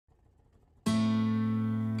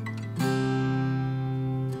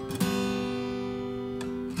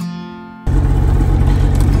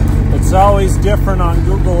It's always different on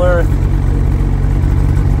Google Earth.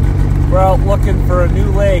 We're out looking for a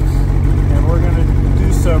new lake, and we're going to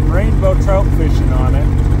do some rainbow trout fishing on it.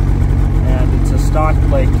 And it's a stock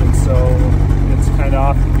lake, and so it's kind of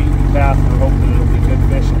off the beaten path. We're hoping it'll be good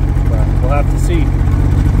fishing, but we'll have to see.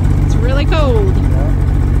 It's really cold.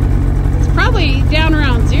 Yeah. It's probably down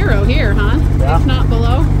around 0 here, huh? Yeah. If not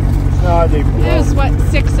below. No, I think below. It was, what,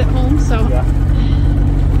 6 at home, so yeah.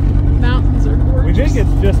 Mountains are gorgeous. We think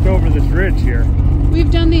it's just over this ridge here. We've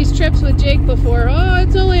done these trips with Jake before. Oh,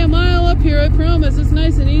 it's only a mile up here, I promise. It's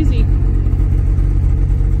nice and easy.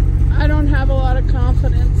 I don't have a lot of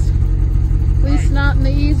confidence. At least not in the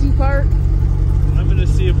easy part. I'm going to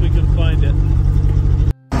see if we can find it.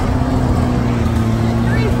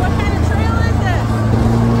 What kind of trail is this?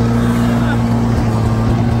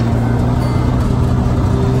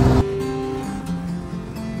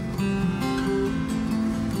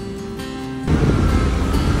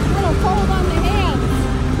 A little cold on the hands.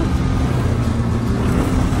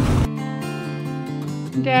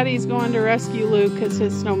 Daddy's going to rescue Luke because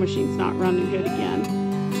his snow machine's not running good again.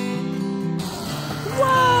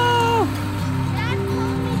 Whoa! Dad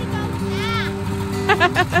told me to go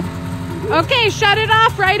fast. Okay, shut it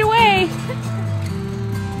off right away.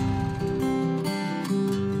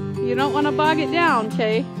 You don't want to bog it down,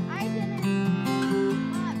 okay? I didn't. Well, at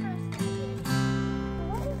first I did.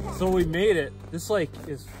 What is that? So we made it. This lake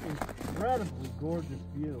is incredibly gorgeous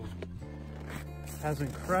view. Has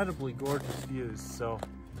incredibly gorgeous views. So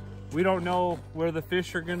we don't know where the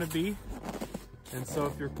fish are going to be. And so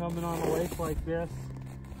if you're coming on a lake like this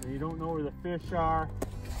and you don't know where the fish are,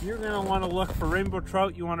 you're going to want to look for rainbow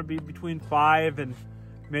trout. You want to be between 5 and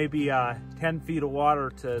maybe 10 feet of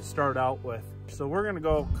water to start out with. So we're going to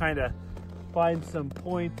go kind of find some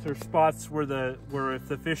points or spots where if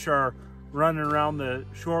the fish are running around the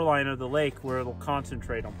shoreline of the lake, where it'll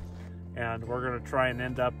concentrate them. And we're going to try and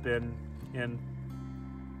end up in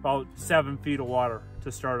about 7 feet of water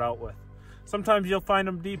to start out with. Sometimes you'll find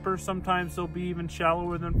them deeper, sometimes they'll be even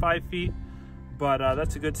shallower than 5 feet, but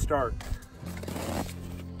that's a good start.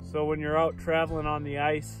 So when you're out traveling on the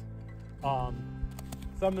ice,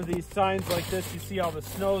 some of these signs like this, you see how the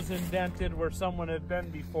snow's indented where someone had been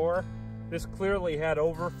before. This clearly had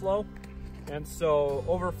overflow, and so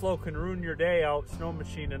overflow can ruin your day out snow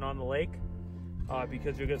machining on the lake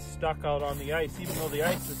because you'll get stuck out on the ice. Even though the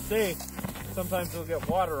ice is safe, sometimes you'll get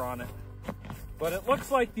water on it. But it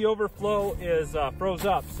looks like the overflow is froze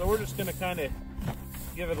up, so we're just going to kind of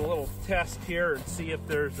give it a little test here and see if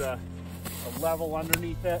there's a level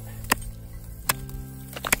underneath it.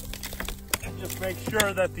 And just make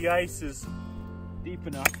sure that the ice is deep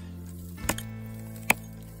enough.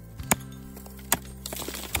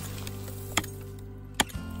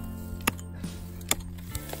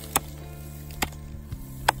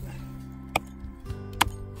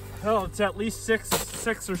 Well, it's at least six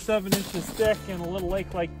or 7 inches thick. In a little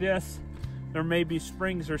lake like this, there may be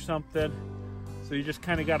springs or something. So you just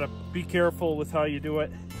kind of got to be careful with how you do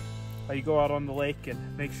it, how you go out on the lake,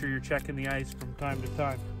 and make sure you're checking the ice from time to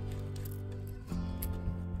time.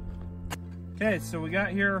 Okay, so we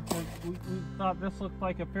got here, we thought this looked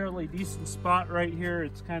like a fairly decent spot right here.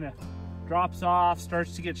 It's kind of drops off,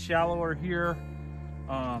 starts to get shallower here.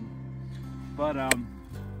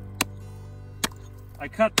 I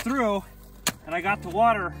cut through and I got the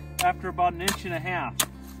water after about 1.5 inches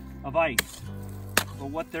of ice. But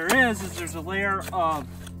what there is there's a layer of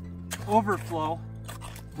overflow,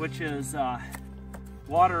 which is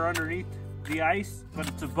water underneath the ice, but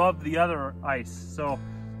it's above the other ice. So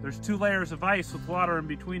there's 2 layers of ice with water in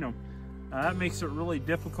between them. That makes it really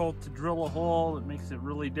difficult to drill a hole. It makes it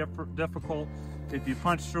really difficult if you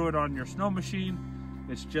punch through it on your snow machine.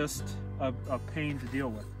 It's just a pain to deal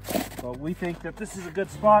with. But we think that this is a good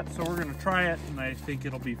spot, so we're going to try it, and I think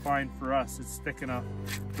it'll be fine for us. It's thick enough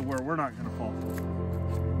to where we're not going to fall.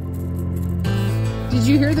 Did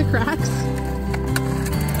you hear the cracks?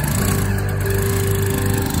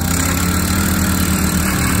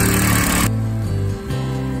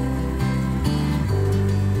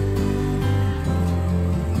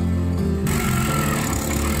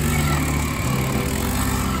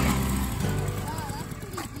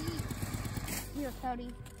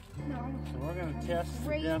 No. So we're going to test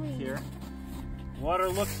the depth here. Water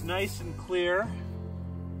looks nice and clear.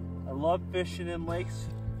 I love fishing in lakes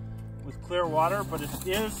with clear water, but it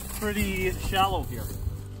is pretty shallow here.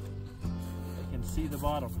 I can see the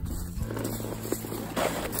bottom.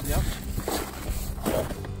 Yep.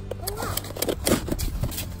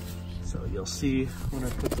 So you'll see when I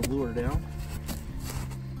put the lure down.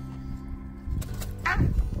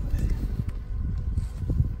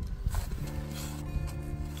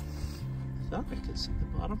 can't see the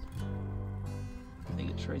bottom. I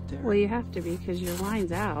think it's right there. Well, you have to be because your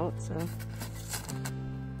line's out, so.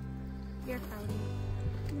 You're funny.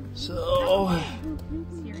 So,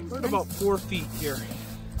 we're at about 4 feet here.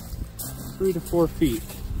 3 to 4 feet.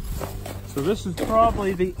 So this is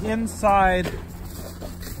probably the inside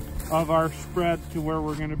of our spread to where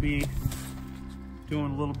we're going to be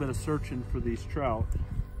doing a little bit of searching for these trout.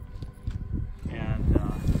 And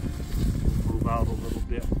move out a little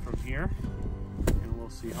bit from here, and we'll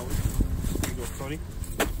see how we do. Here you go, Cody.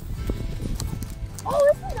 Oh,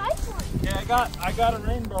 it's a nice one. Yeah, I got a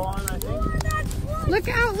rainbow on, I think. Oh, that's one. Look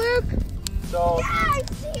out, Luke! So Yeah, I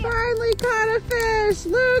see it. Finally caught a fish!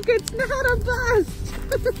 Luke, it's not a bust!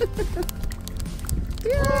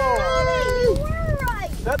 Yay! You were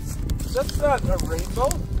right. that's not a rainbow.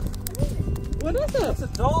 What is That's it?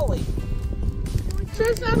 a dolly. Sure,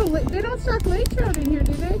 it's not a they don't stock lake trout in here,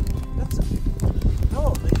 do they?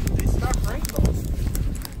 No, they stock rainbows.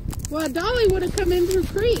 Well, a dolly would have come in through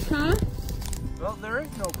creek, huh? Well, there is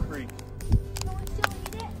no creek. Can we still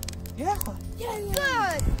eat it? Yeah.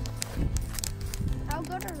 Good. I'll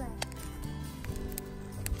go to that.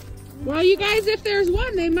 Well, you guys, if there's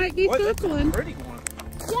one, they might be What? That's a circling. pretty one.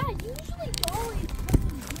 Yeah, usually always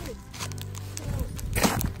fucking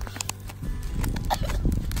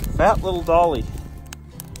good. Fat little dolly.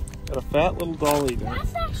 Got a fat little dolly there.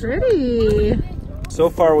 That's actually Pretty. So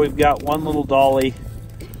far we've got one little dolly.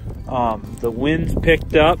 The wind's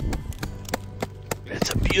picked up. It's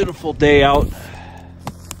a beautiful day out.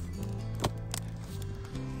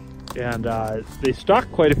 And they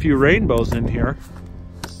stocked quite a few rainbows in here.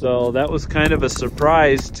 So that was kind of a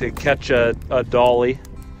surprise to catch a Dolly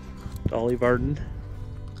Varden.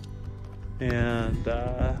 And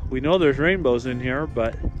we know there's rainbows in here,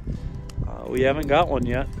 but we haven't got one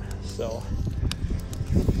yet. So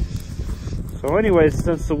anyways,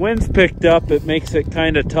 since the wind's picked up, it makes it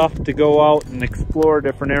kind of tough to go out and explore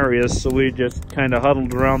different areas. So we just kind of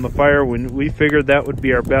huddled around the fire when we figured that would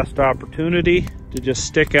be our best opportunity to just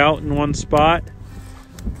stick out in one spot.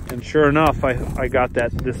 And sure enough, I got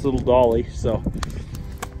this little dolly, so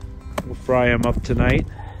we'll fry him up tonight.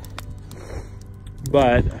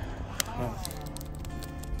 But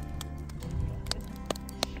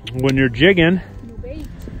when you're jigging,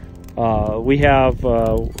 we have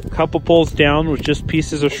a couple pulls down with just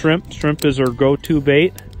pieces of shrimp. Shrimp is our go-to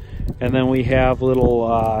bait. And then we have little,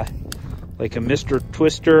 like a Mr.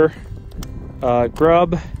 Twister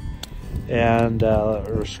grub and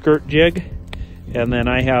or skirt jig. And then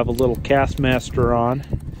I have a little Castmaster on.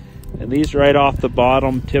 And these right off the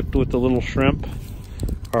bottom, tipped with the little shrimp,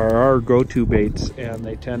 are our go-to baits. And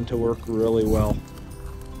they tend to work really well.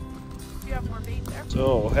 Do you have more bait there?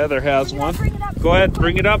 So Heather has one. Go ahead,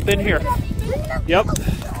 bring it up in here. Yep.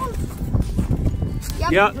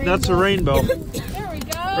 Yeah, that's a rainbow. There we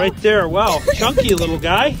go. Right there. Wow, chunky little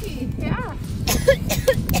guy. Yeah.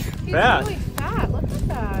 He's Fat. really fat. Look at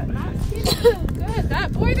that. Not good.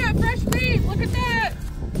 That fresh bait. Look at that.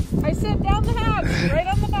 I said down the hatch, right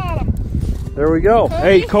on the bottom. There we go.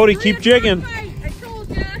 Hey, Cody, keep jigging. I told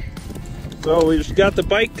ya. So we just got the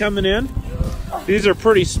bite coming in. These are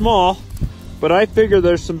pretty small, but I figure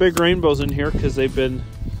there's some big rainbows in here because they've been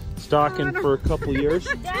stocking for a couple years.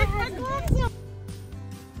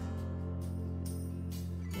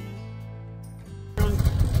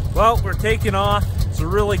 Well, we're taking off. It's a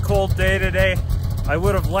really cold day today. I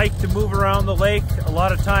would have liked to move around the lake. A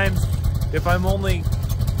lot of times, if I'm only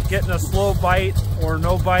getting a slow bite or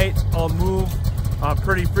no bite, I'll move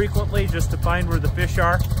pretty frequently just to find where the fish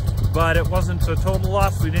are. But it wasn't a total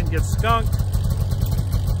loss. We didn't get skunked.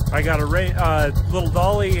 I got a little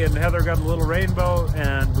dolly and Heather got a little rainbow,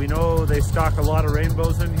 and we know they stock a lot of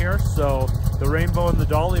rainbows in here, so the rainbow and the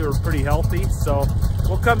dolly were pretty healthy. So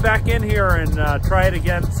we'll come back in here and try it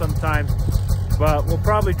again sometime, but we'll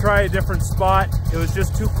probably try a different spot. It was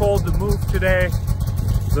just too cold to move today.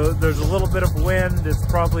 So there's a little bit of wind. It's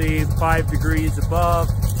probably 5 degrees above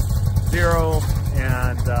zero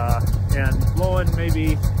and blowing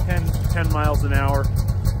maybe 10 miles an hour.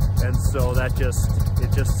 And so it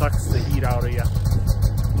just sucks the heat out of you.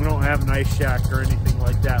 We don't have an ice shack or anything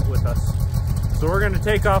like that with us. So we're gonna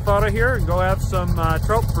take off out of here and go have some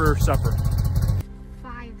trout for supper.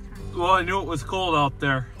 5 times. Well, I knew it was cold out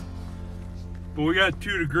there, but we got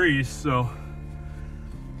 2 degrees, so,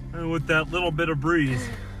 and with that little bit of breeze,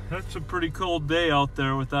 that's a pretty cold day out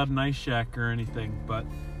there without an ice shack or anything, but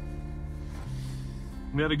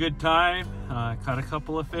we had a good time. Caught a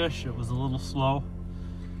couple of fish. It was a little slow.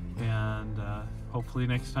 And hopefully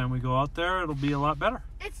next time we go out there, it'll be a lot better.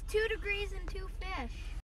 It's 2 degrees and 2 fish.